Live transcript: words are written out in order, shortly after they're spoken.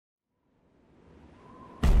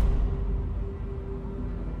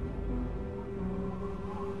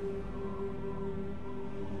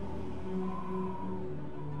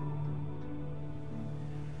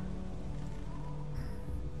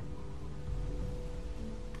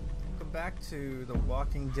back to The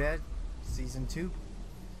Walking Dead Season 2.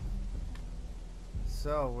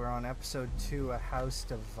 So, we're on Episode 2, A House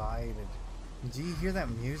Divided. Do you hear that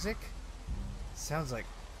music? Sounds like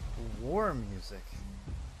war music.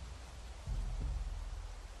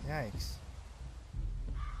 Yikes.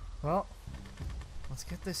 Well, let's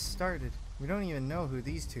get this started. We don't even know who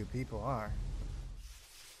these two people are.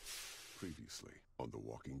 Previously on The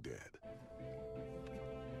Walking Dead.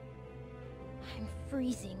 I'm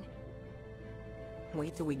freezing.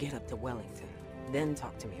 Wait till we get up to Wellington, then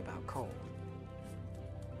talk to me about coal.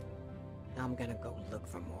 I'm gonna go look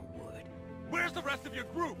for more wood. Where's the rest of your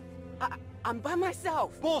group? I'm by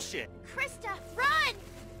myself! Bullshit! Krista, run!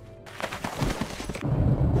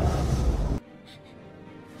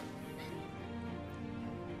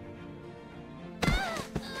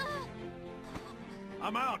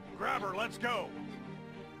 I'm out. Grab her. Let's go.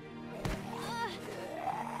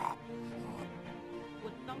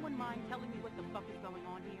 Would someone mind telling me what the fuck is going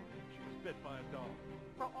on here? She was bit by a dog.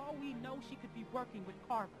 For all we know, she could be working with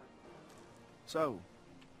Carver. So,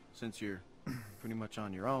 since you're pretty much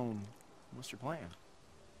on your own, what's your plan?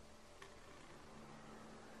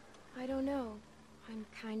 I don't know. I'm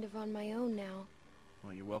kind of on my own now.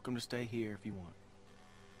 Well, you're welcome to stay here if you want.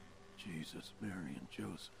 Jesus, Mary, and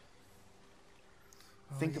Joseph.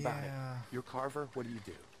 Think about it. yeah. You're Carver, what do you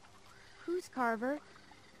do? Who's Carver?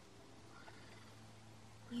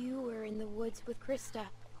 You were in the woods with Krista.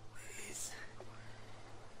 Please.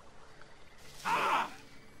 Ah!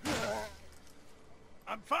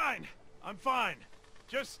 I'm fine. I'm fine.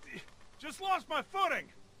 Just lost my footing.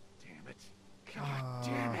 Damn it. God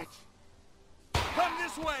damn it. Come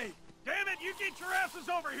this way. Damn it, you get your asses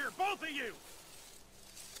over here, both of you.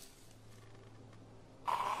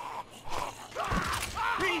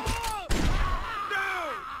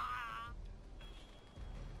 No!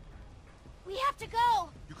 We have to go!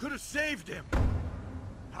 You could have saved him.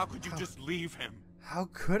 How could you just leave him? How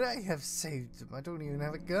could I have saved him? I don't even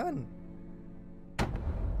have a gun.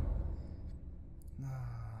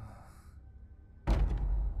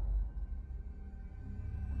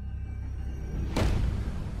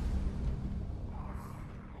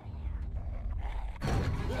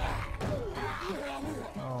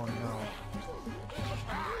 Oh no.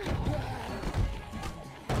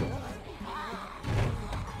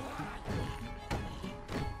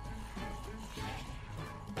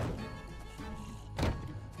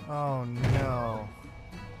 Oh no.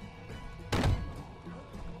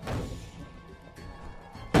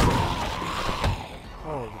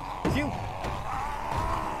 Holy phew.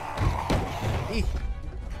 Eek.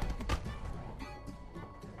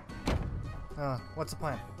 What's the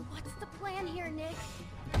plan? What's the plan here, Nick?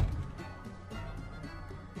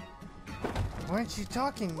 Why aren't you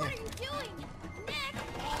talking, What are Nick? you doing? Nick!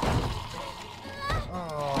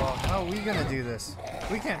 Oh, how are we gonna do this?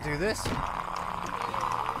 We can't do this.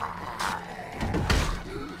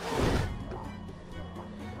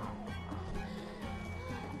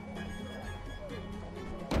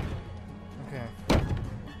 Okay.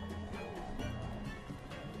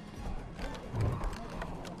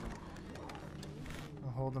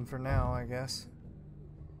 I'll hold him for now, I guess.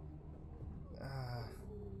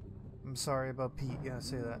 I'm sorry about Pete. Yeah,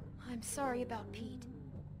 say that. I'm sorry about Pete.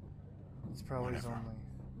 It's probably his Whatever. only.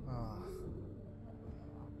 Oh.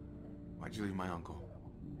 Why'd you leave my uncle?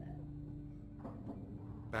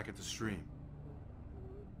 Back at the stream.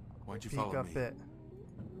 Why'd you Pete follow got me? bit.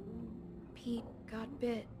 Pete got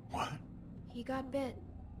bit. What? He got bit.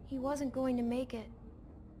 He wasn't going to make it.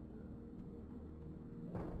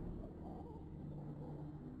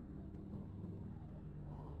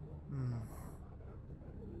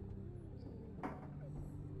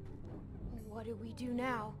 What do we do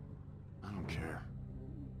now? I don't care.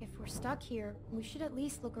 If we're stuck here, we should at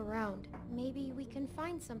least look around. Maybe we can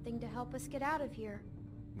find something to help us get out of here.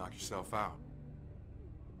 Knock yourself out.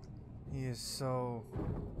 He is so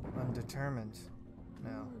undetermined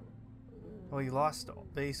now. Well, he lost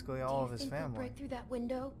basically all of his Do you think we'll family. break through that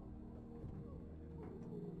window?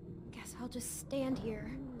 Guess I'll just stand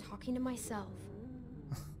here, talking to myself.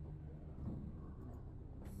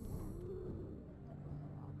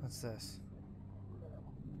 What's this?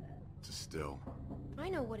 It's a still. I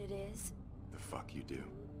know what it is. The fuck you do.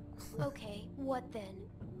 Okay, what then?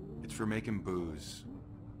 It's for making booze.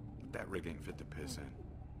 That rig ain't fit to piss in.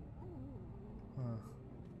 Huh.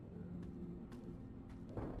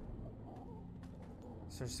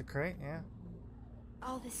 Search the crate, yeah.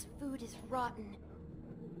 All this food is rotten.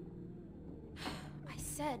 I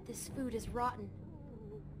said this food is rotten.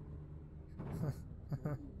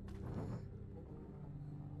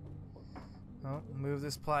 Oh, move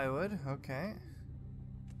this plywood. Okay.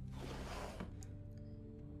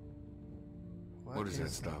 What is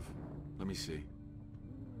that stuff? Let me see.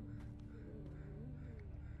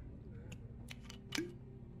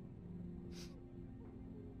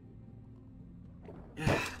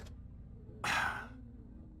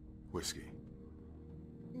 Whiskey.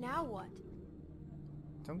 Now what?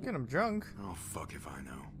 Don't get him drunk. Oh, fuck if I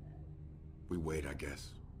know. We wait, I guess.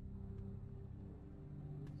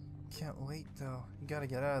 Can't wait though. You gotta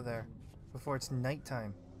get out of there before it's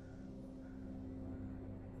nighttime.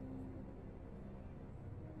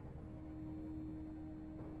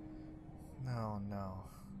 No, no.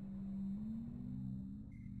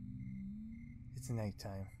 It's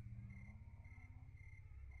nighttime.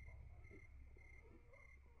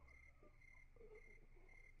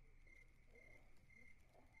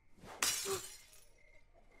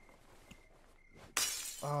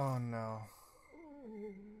 Oh no.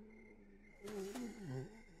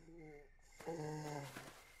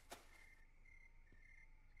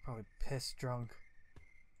 Probably pissed drunk.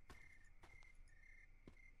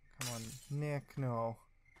 Come on, Nick, no.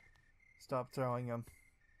 Stop throwing him.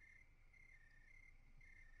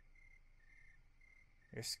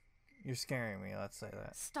 You're scaring me, let's say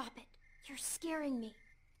that. Stop it. You're scaring me.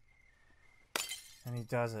 And he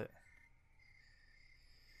does it.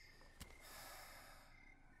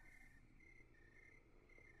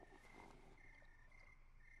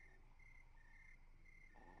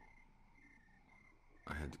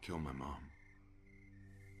 I had to kill my mom.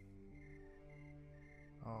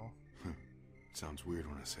 Oh. Sounds weird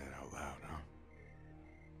when I say it out loud, huh?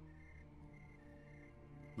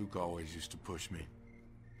 Luke always used to push me.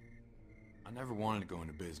 I never wanted to go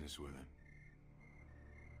into business with him.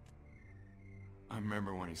 I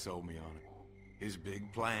remember when he sold me on it. His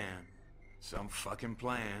big plan. Some fucking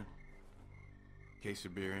plan. Case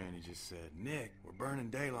of beer in, he just said, "Nick, we're burning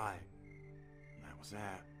daylight." And that was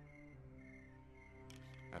that.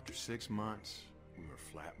 After 6 months, we were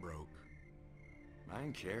flat broke. I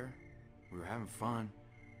didn't care. We were having fun.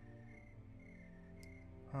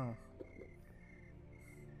 Huh.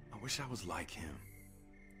 I wish I was like him.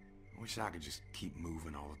 I wish I could just keep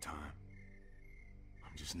moving all the time.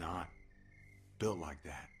 I'm just not built like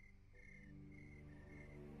that.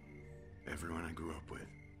 Everyone I grew up with,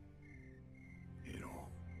 it all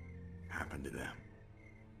happened to them.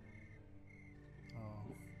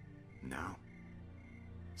 Oh. Now,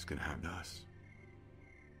 it's gonna happen to us.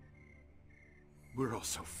 We're all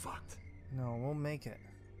so fucked. No, we'll make it.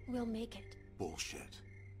 We'll make it. Bullshit.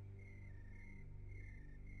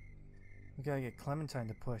 We gotta get Clementine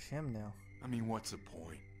to push him now. I mean, what's the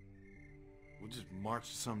point? We'll just march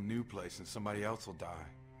to some new place and somebody else will die.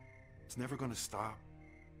 It's never gonna stop.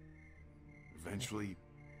 Eventually,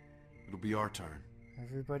 it'll be our turn.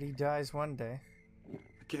 Everybody dies one day.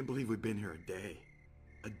 I can't believe we've been here a day.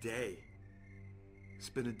 A day. It's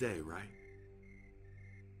been a day, right?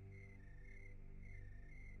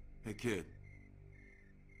 Hey, kid.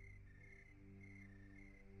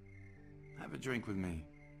 Have a drink with me.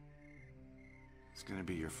 It's gonna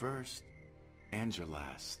be your first and your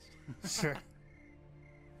last. Sure.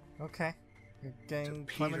 Okay. You're getting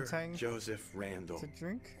To Clementine Peter Joseph Randall, to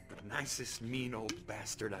drink? the nicest mean old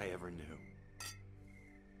bastard I ever knew.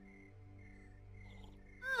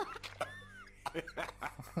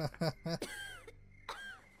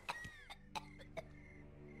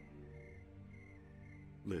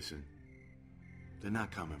 Listen, they're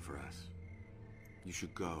not coming for us. You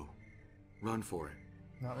should go. Run for it.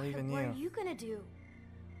 Not leaving What are you. you gonna do?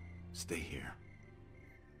 Stay here.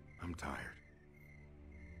 I'm tired.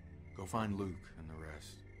 Go find Luke and the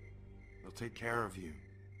rest. They'll take care of you.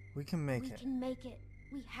 We can make We it. can make it.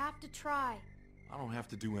 We have to try. I don't have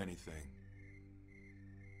to do anything.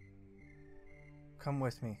 Come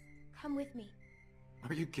with me. Come with me.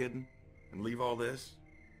 Are you kidding? And leave all this?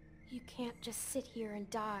 You can't just sit here and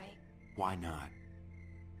die. Why not?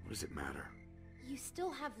 What does it matter? You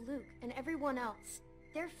still have Luke and everyone else.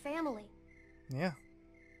 They're family. Yeah.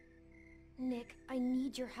 Nick, I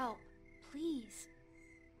need your help. Please.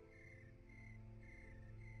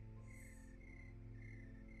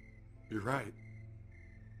 You're right.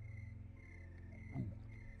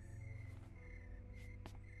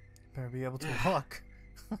 Better be able to walk.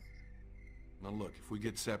 Now look, if we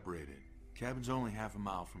get separated, cabin's only half a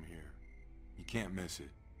mile from here. You can't miss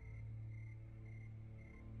it.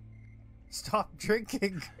 Stop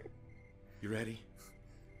drinking. You ready?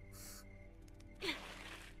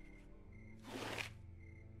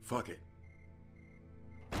 Fuck it.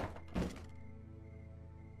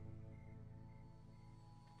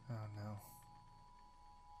 Oh no.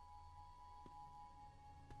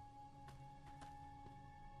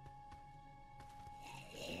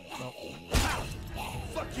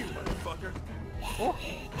 Fuck Fuck you, motherfucker. Oh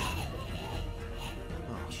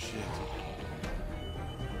shit.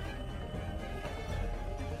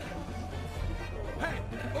 Hey,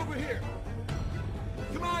 over here.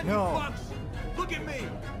 Come on, No. you fucks. Look at me.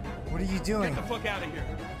 What are you doing? Get the fuck out of here.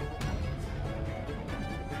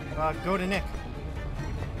 Go to Nick.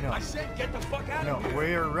 No. I said get the fuck out No, of here.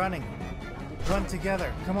 we're running. Run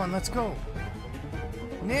together. Come on, let's go.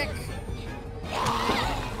 Nick!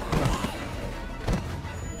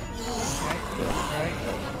 Right.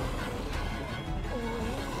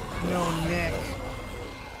 No, Nick.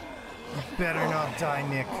 You better not die,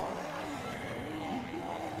 Nick.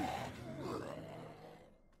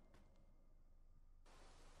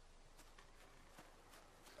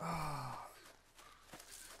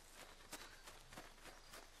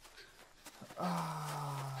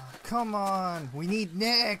 Come on, we need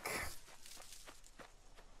Nick.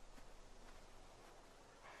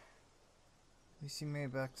 At least he made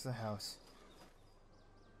it back to the house.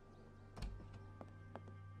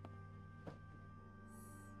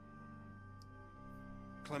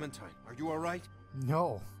 Clementine, are you alright?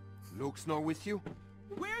 No. Luke's not with you?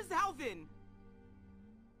 Where's Alvin?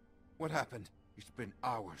 What happened? It's been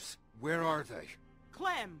hours. Where are they?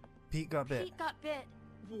 Clem. Pete got bit. Pete got bit.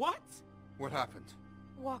 What? What happened?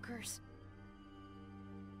 Walkers.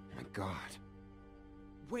 My God.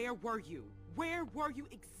 Where were you? Where were you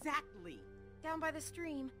exactly? Down by the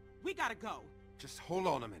stream. We gotta go. Just hold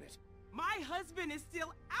on a minute. My husband is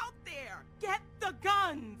still out there. Get the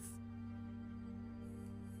guns.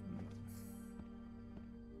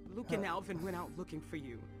 Luke and Alvin went out looking for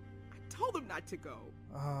you. I told them not to go.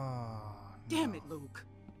 Oh, Damn it, Luke.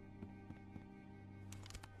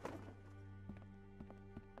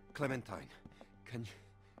 Clementine,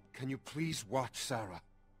 can you please watch Sarah?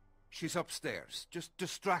 She's upstairs. Just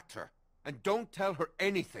distract her. And don't tell her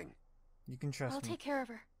anything. you can trust I'll me. take care of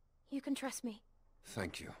her. You can trust me.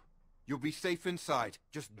 Thank you. You'll be safe inside.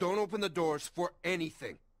 Just don't open the doors for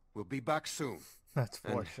anything. We'll be back soon. That's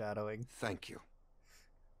And- foreshadowing. Thank you.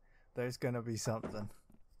 There's gonna be something.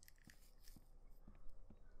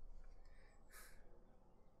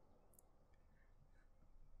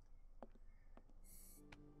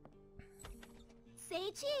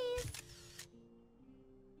 Say cheese!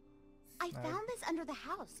 I found this under the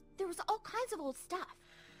house. There was all kinds of old stuff.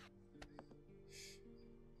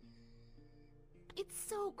 It's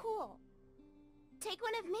so cool. Take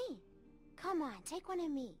one of me. Come on, take one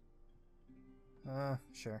of me.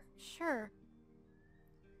 Sure. Sure.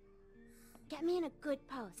 Get me in a good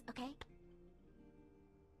pose, okay?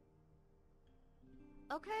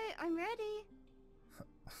 Okay, I'm ready.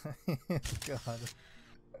 God.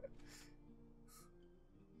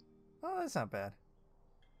 Oh, that's not bad.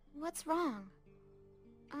 What's wrong?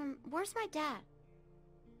 Where's my dad?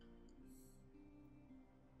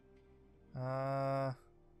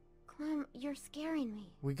 Clem, you're scaring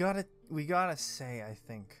me. We gotta say, I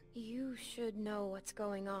think. You should know what's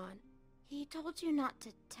going on. He told you not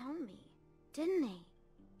to tell me, didn't he?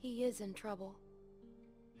 He is in trouble.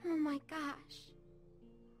 Oh my gosh.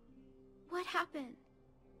 What happened?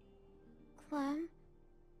 Clem?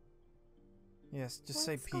 Yes, just What's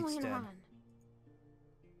say Pete's going dead. on?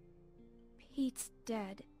 Pete's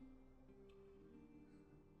dead.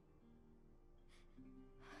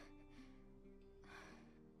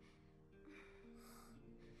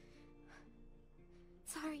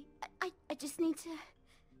 Sorry, I just need to...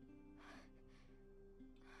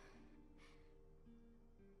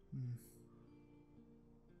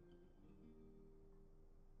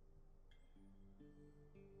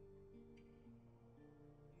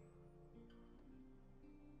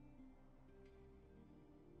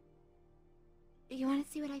 You want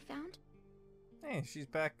to see what I found? Hey, she's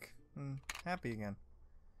back and happy again.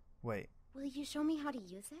 Wait. Will you show me how to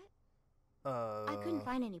use it? I couldn't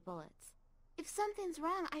find any bullets. If something's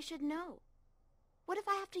wrong, I should know. What if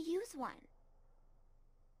I have to use one?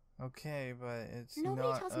 Okay, but it's Nobody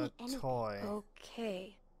not tells a me anything. toy.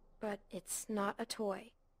 Okay, but it's not a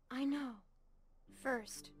toy. I know.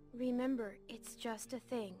 First, remember, it's just a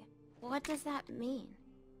thing. What does that mean?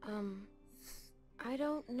 I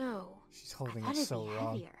don't know. She's I holding thought it it'd so be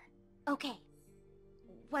wrong. heavier. Okay.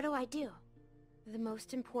 What do I do? The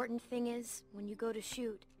most important thing is, when you go to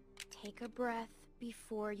shoot, take a breath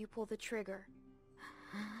before you pull the trigger.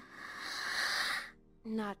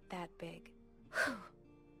 Not that big.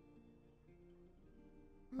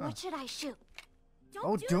 What should I shoot?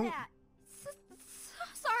 Oh, don't- that!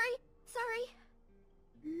 Sorry.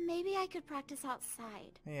 Maybe I could practice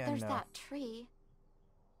outside. Yeah, There's no. that tree.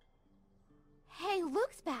 Hey,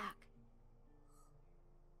 Luke's back.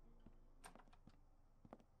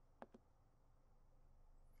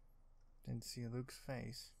 can see Luke's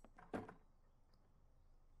face.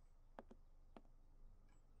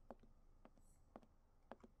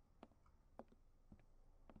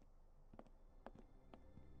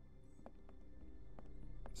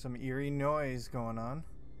 Some eerie noise going on.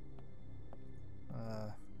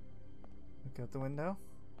 Look out the window.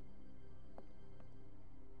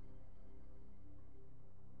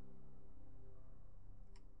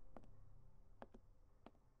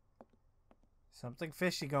 Something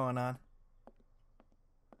fishy going on.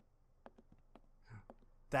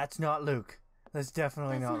 That's not Luke. That's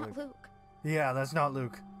definitely That's not not Luke. Luke. Yeah, that's not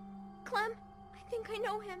Luke. Clem, I think I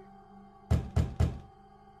know him.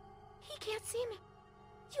 He can't see me.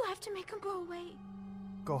 You have to make him go away.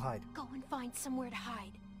 Go hide. Go and find somewhere to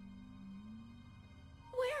hide.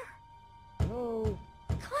 Where? No.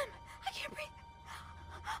 Clem, I can't breathe.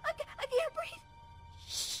 I can't breathe.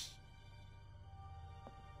 Shh.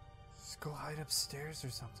 Just go hide upstairs or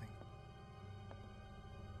something.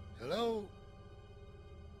 Hello?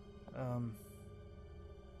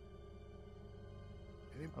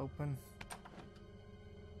 Open.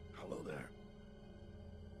 Hello there.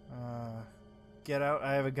 Get out.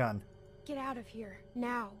 I have a gun. Get out of here,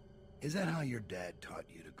 now. Is that how your dad taught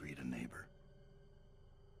you to greet a neighbor?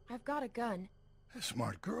 I've got a gun. A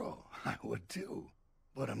smart girl. I would too.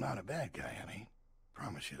 But I'm not a bad guy, honey.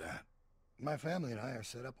 Promise you that. My family and I are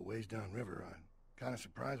set up a ways downriver. I'm kind of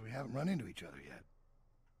surprised we haven't run into each other yet.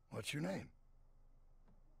 What's your name?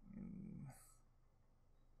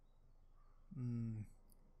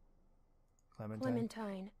 Clementine.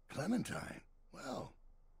 Clementine. Clementine? Well,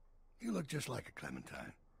 you look just like a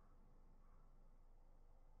Clementine.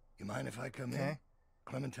 You mind if I come in?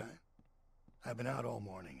 Clementine? I've been out all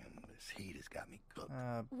morning and this heat has got me cooked.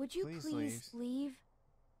 Would you please leave?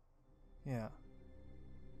 Yeah.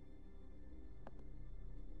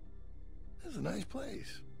 This is a nice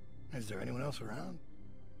place. Is there anyone else around?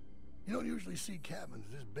 You don't usually see cabins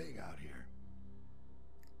this big out here.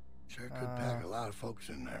 Sure could pack a lot of folks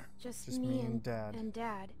in there. Just me and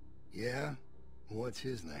Dad. Yeah? What's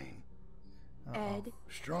his name? Ed.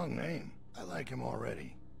 Strong name. I like him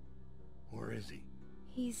already. Where is he?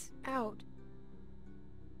 He's out.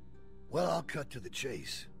 Well, I'll cut to the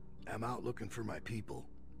chase. I'm out looking for my people.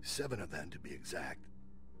 7 of them, to be exact.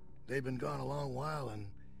 They've been gone a long while, and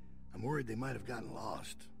I'm worried they might have gotten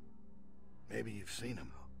lost. Maybe you've seen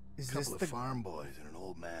them. A couple of farm boys and an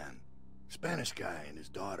old man. Spanish guy and his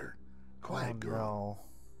daughter. Quiet girl. No.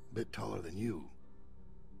 Bit taller than you.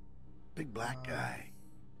 Big black guy.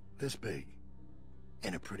 This big.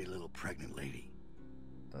 And a pretty little pregnant lady.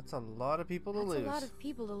 That's a lot of people to lose. That's a lot of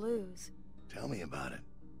people to lose. Tell me about it.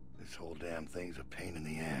 This whole damn thing's a pain in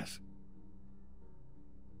the ass.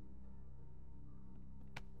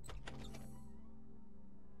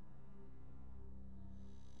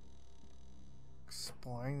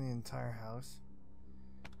 Exploring the entire house.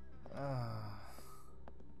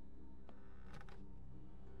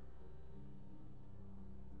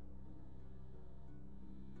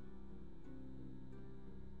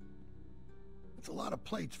 It's a lot of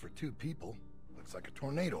plates for 2 people. Looks like a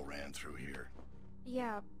tornado ran through here.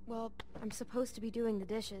 Yeah, well, I'm supposed to be doing the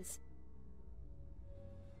dishes.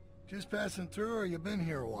 Just passing through, or you been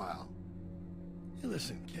here a while? Hey,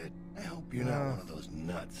 listen, kid. I hope you're not one of those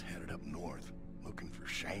nuts headed up north, looking for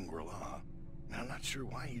Shangri-La. I'm not sure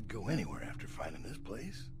why you'd go anywhere after finding this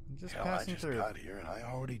place. Just Hell, passing I just through. got here and I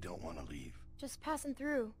already don't want to leave. Just passing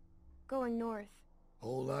through. Going north.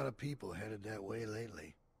 Whole lot of people headed that way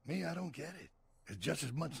lately. Me, I don't get it. There's just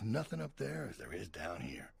as much nothing up there as there is down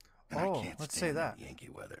here. And I can't let's stand say that. Yankee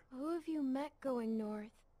weather. Who have you met going north?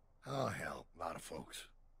 Oh, hell, a lot of folks.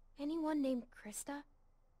 Anyone named Krista?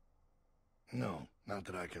 No, not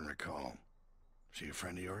that I can recall. She a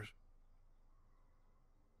friend of yours?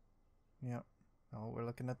 Yep. Oh, we're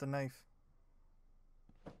looking at the knife.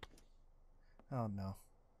 Oh, no.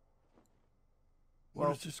 Where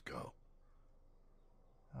does this go?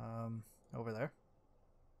 Over there.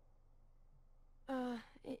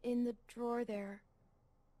 In the drawer there.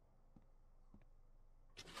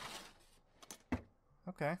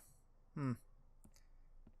 Okay. Well,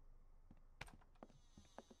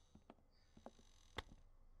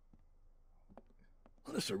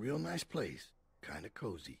 this is a real nice place. Kinda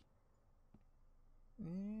cozy.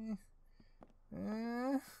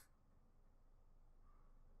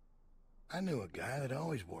 I knew a guy that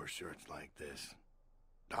always wore shirts like this.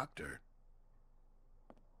 Doctor.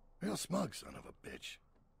 Real smug son of a bitch.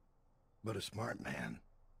 But a smart man.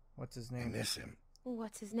 What's his I name? miss him.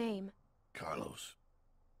 What's his name? Carlos.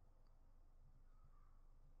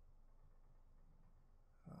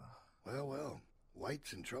 Well,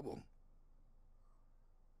 White's in trouble.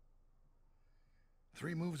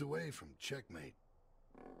 3 moves away from checkmate.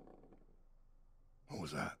 What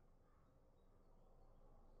was that?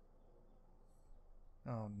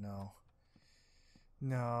 Oh no.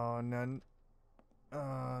 No, no.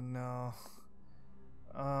 Oh no.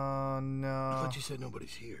 Oh no. I thought you said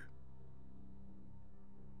nobody's here.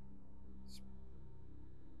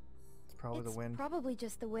 It's probably the wind. Probably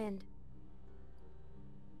just the wind.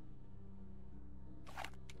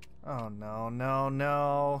 Oh no, no,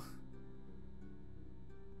 no.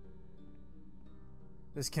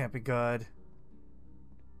 This can't be good.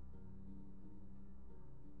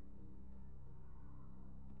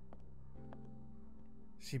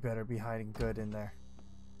 She better be hiding good in there.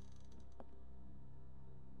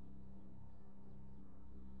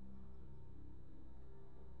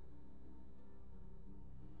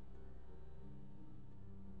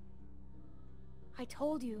 I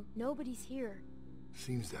told you, nobody's here.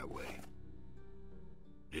 Seems that way.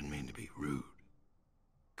 Didn't mean to be rude.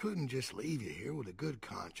 Couldn't just leave you here with a good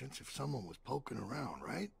conscience if someone was poking around,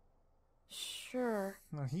 right? Sure.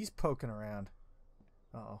 No, he's poking around.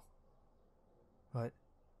 Uh-oh. What?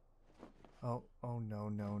 Oh, oh no,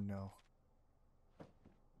 no, no.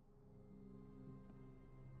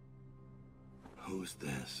 Who's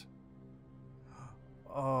this?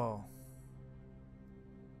 Oh.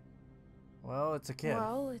 Well, it's a kid.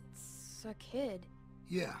 Well, it's a kid.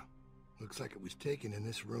 Yeah. Looks like it was taken in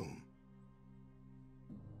this room.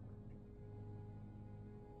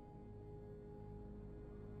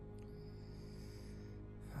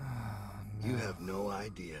 No. You have no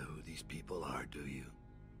idea who these people are, do you?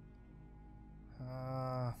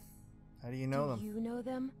 How do you know them? Do you know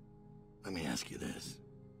them? Let me ask you this.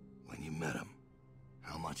 When you met them,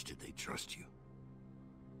 how much did they trust you?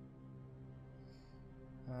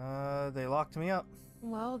 They locked me up.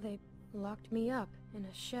 Well, they locked me up in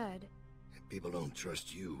a shed. If people don't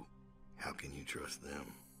trust you, how can you trust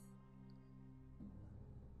them?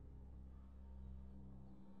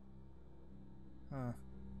 Huh.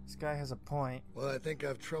 This guy has a point. Well, I think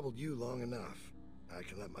I've troubled you long enough. I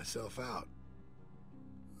can let myself out.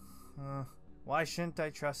 Why shouldn't I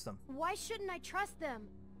trust them? Why shouldn't I trust them?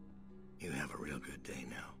 You have a real good day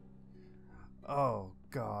now. Oh,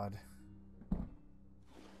 God.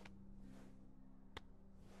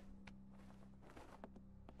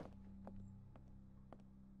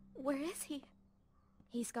 Where is he?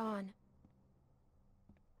 He's gone.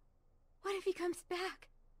 What if he comes back?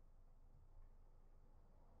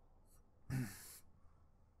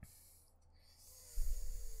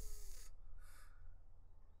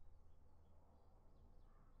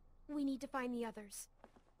 We need to find the others.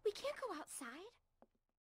 We can't go outside.